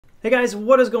Hey guys,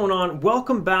 what is going on?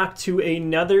 Welcome back to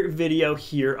another video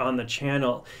here on the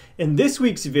channel. In this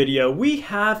week's video, we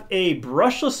have a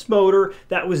brushless motor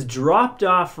that was dropped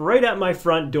off right at my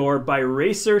front door by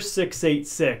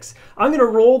RCexplained. I'm going to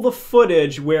roll the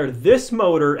footage where this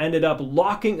motor ended up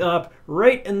locking up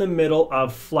right in the middle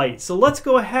of flight. So let's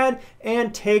go ahead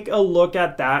and take a look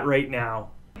at that right now.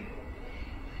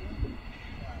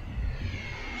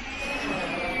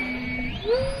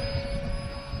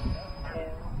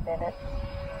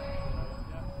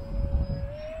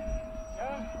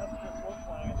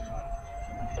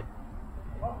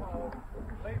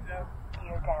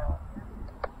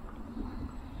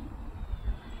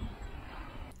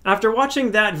 After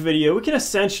watching that video, we can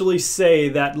essentially say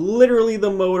that literally the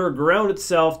motor ground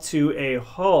itself to a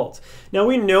halt. Now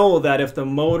we know that if the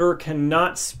motor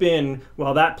cannot spin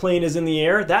while that plane is in the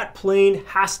air, that plane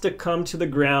has to come to the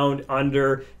ground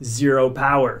under zero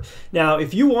power. Now,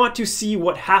 if you want to see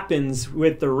what happens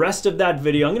with the rest of that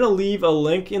video, I'm going to leave a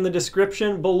link in the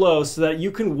description below so that you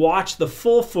can watch the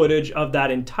full footage of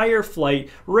that entire flight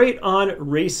right on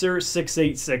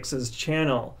RCexplained's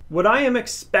channel. What I am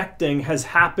expecting has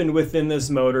happened within this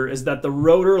motor is that the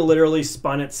rotor literally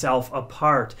spun itself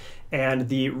apart, and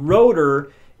the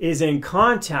rotor is in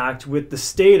contact with the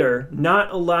stator,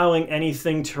 not allowing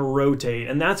anything to rotate.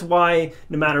 And that's why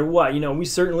no matter what, we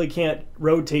certainly can't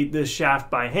rotate this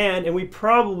shaft by hand, and we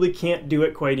probably can't do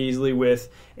it quite easily with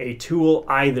a tool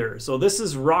either. So this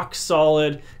is rock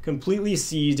solid, completely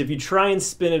seized. If you try and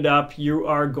spin it up, you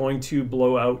are going to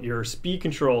blow out your speed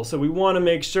control. So we want to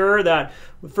make sure that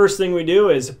the first thing we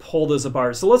do is pull this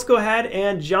apart. So let's go ahead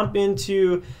and jump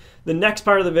into the next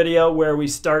part of the video where we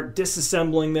start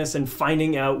disassembling this and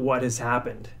finding out what has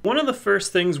happened. One of the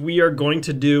first things we are going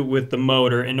to do with the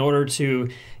motor in order to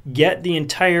get the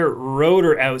entire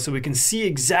rotor out so we can see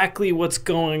exactly what's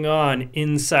going on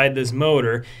inside this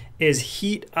motor is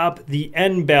heat up the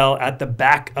end bell at the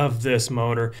back of this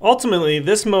motor. Ultimately,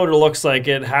 this motor looks like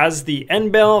it has the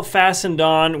end bell fastened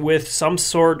on with some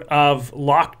sort of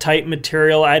Loctite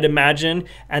material, I'd imagine,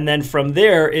 and then from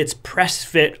there it's press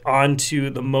fit onto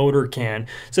the motor can.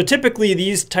 So typically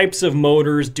these types of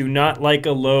motors do not like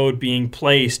a load being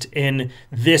placed in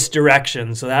this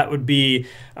direction. So that would be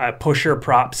pusher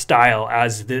prop style,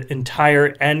 as the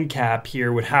entire end cap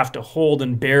here would have to hold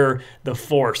and bear the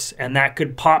force, and that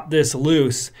could pop this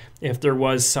loose if there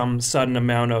was some sudden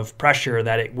amount of pressure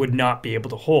that it would not be able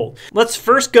to hold. Let's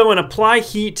first go and apply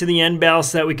heat to the end bell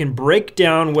so that we can break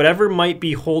down whatever might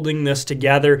be holding this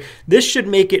together. This should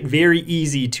make it very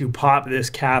easy to pop this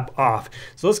cap off.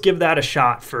 So let's give that a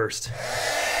shot first.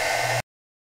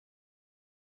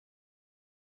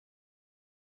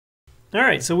 All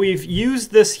right, so we've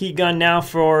used this heat gun now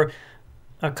for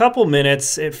a couple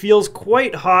minutes. It feels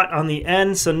quite hot on the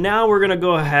end, so now we're gonna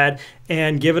go ahead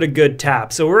and give it a good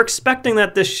tap. So we're expecting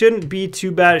that this shouldn't be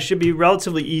too bad. It should be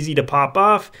relatively easy to pop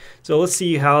off. So let's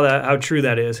see how true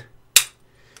that is.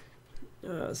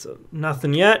 So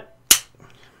nothing yet.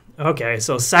 Okay,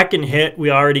 so second hit,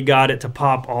 we already got it to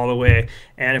pop all the way.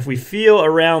 And if we feel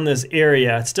around this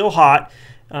area, it's still hot.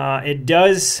 It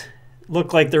does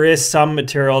look like there is some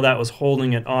material that was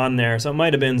holding it on there. So it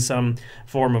might have been some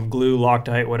form of glue,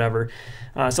 Loctite, whatever.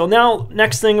 So now,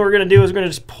 next thing we're gonna do is we're gonna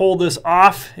just pull this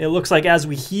off. It looks like as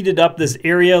we heated up this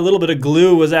area, a little bit of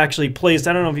glue was actually placed.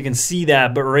 I don't know if you can see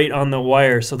that, but right on the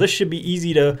wire. So this should be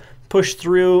easy to push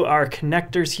through our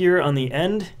connectors here on the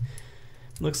end.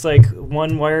 Looks like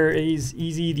one wire is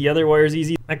easy, the other wire is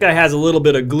easy. That guy has a little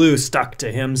bit of glue stuck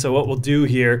to him, so what we'll do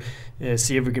here is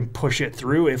see if we can push it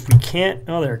through. If we can't,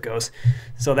 oh, there it goes.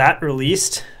 So that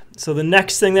released. So the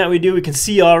next thing that we do, we can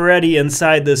see already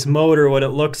inside this motor what it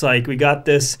looks like. We got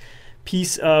this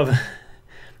piece of,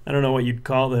 I don't know what you'd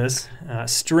call this,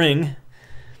 string.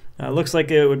 Looks like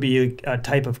it would be a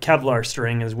type of Kevlar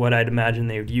string is what I'd imagine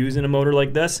they would use in a motor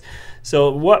like this.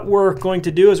 So what we're going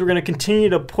to do is we're going to continue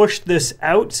to push this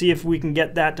out, see if we can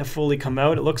get that to fully come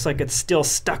out. It looks like it's still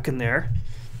stuck in there.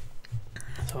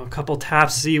 So a couple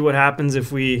taps, see what happens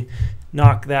if we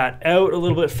knock that out a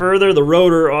little bit further. The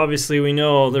rotor, obviously we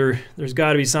know there's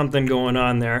got to be something going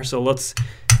on there. So let's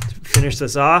finish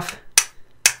this off.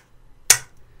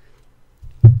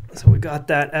 So we got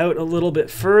that out a little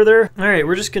bit further. All right,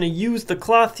 we're just gonna use the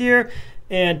cloth here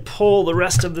and pull the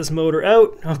rest of this motor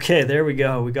out. Okay, there we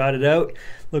go, we got it out.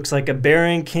 Looks like a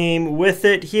bearing came with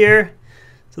it here.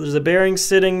 So there's a bearing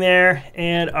sitting there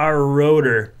and our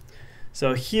rotor.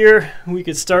 So here we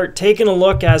could start taking a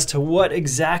look as to what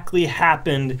exactly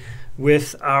happened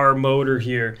with our motor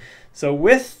here. So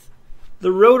with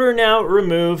the rotor now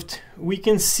removed, we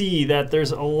can see that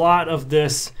there's a lot of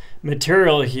this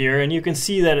material here, and you can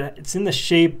see that it's in the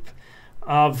shape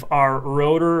of our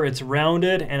rotor. It's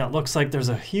rounded, and it looks like there's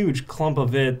a huge clump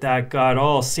of it that got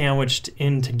all sandwiched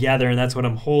in together, and that's what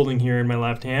I'm holding here in my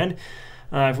left hand.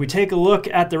 If we take a look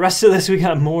at the rest of this, we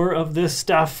got more of this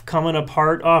stuff coming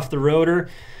apart off the rotor.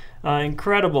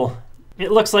 Incredible.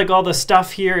 It looks like all the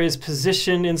stuff here is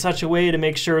positioned in such a way to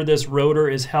make sure this rotor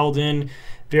is held in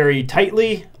very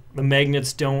tightly. The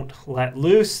magnets don't let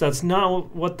loose. That's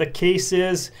not what the case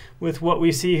is with what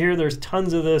we see here. There's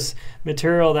tons of this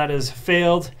material that has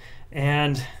failed,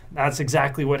 and that's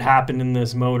exactly what happened in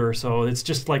this motor. So it's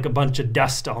just like a bunch of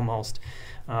dust almost.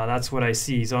 That's what I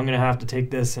see. So I'm going to have to take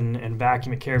this and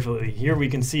vacuum it carefully. Here we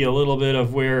can see a little bit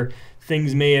of where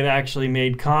things may have actually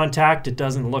made contact. It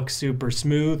doesn't look super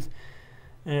smooth.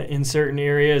 In certain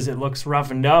areas it looks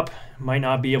roughened up. Might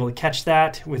not be able to catch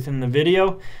that within the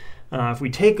video. If we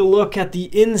take a look at the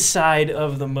inside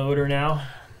of the motor now,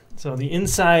 so the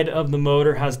inside of the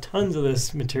motor has tons of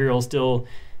this material still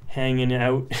hanging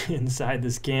out inside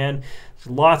this can.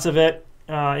 There's lots of it.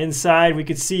 Inside we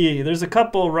could see there's a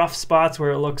couple rough spots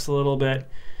where it looks a little bit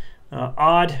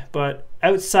odd, but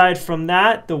outside from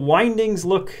that the windings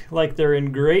look like they're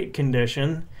in great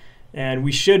condition. And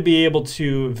we should be able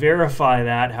to verify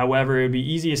that. However, it would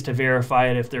be easiest to verify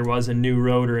it if there was a new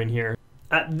rotor in here.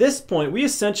 At this point, we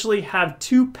essentially have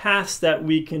two paths that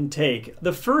we can take.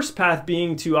 The first path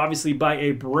being to obviously buy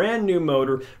a brand new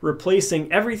motor,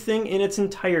 replacing everything in its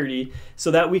entirety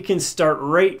so that we can start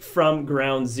right from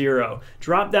ground zero.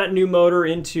 Drop that new motor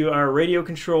into our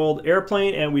radio-controlled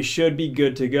airplane and we should be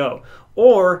good to go.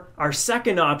 Or our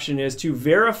second option is to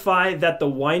verify that the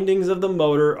windings of the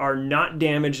motor are not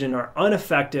damaged and are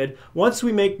unaffected. Once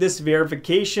we make this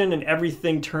verification and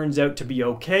everything turns out to be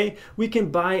okay, we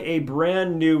can buy a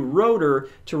brand new rotor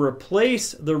to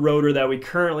replace the rotor that we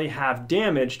currently have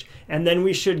damaged, and then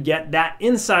we should get that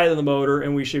inside of the motor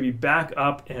and we should be back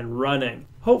up and running.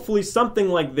 Hopefully something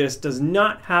like this does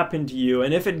not happen to you,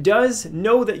 and if it does,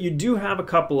 know that you do have a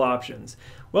couple options.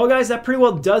 Well guys, that pretty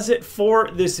well does it for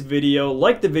this video.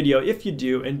 Like the video if you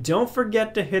do, and don't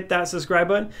forget to hit that subscribe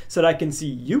button so that I can see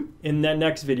you in that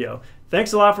next video.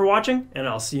 Thanks a lot for watching, and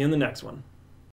I'll see you in the next one.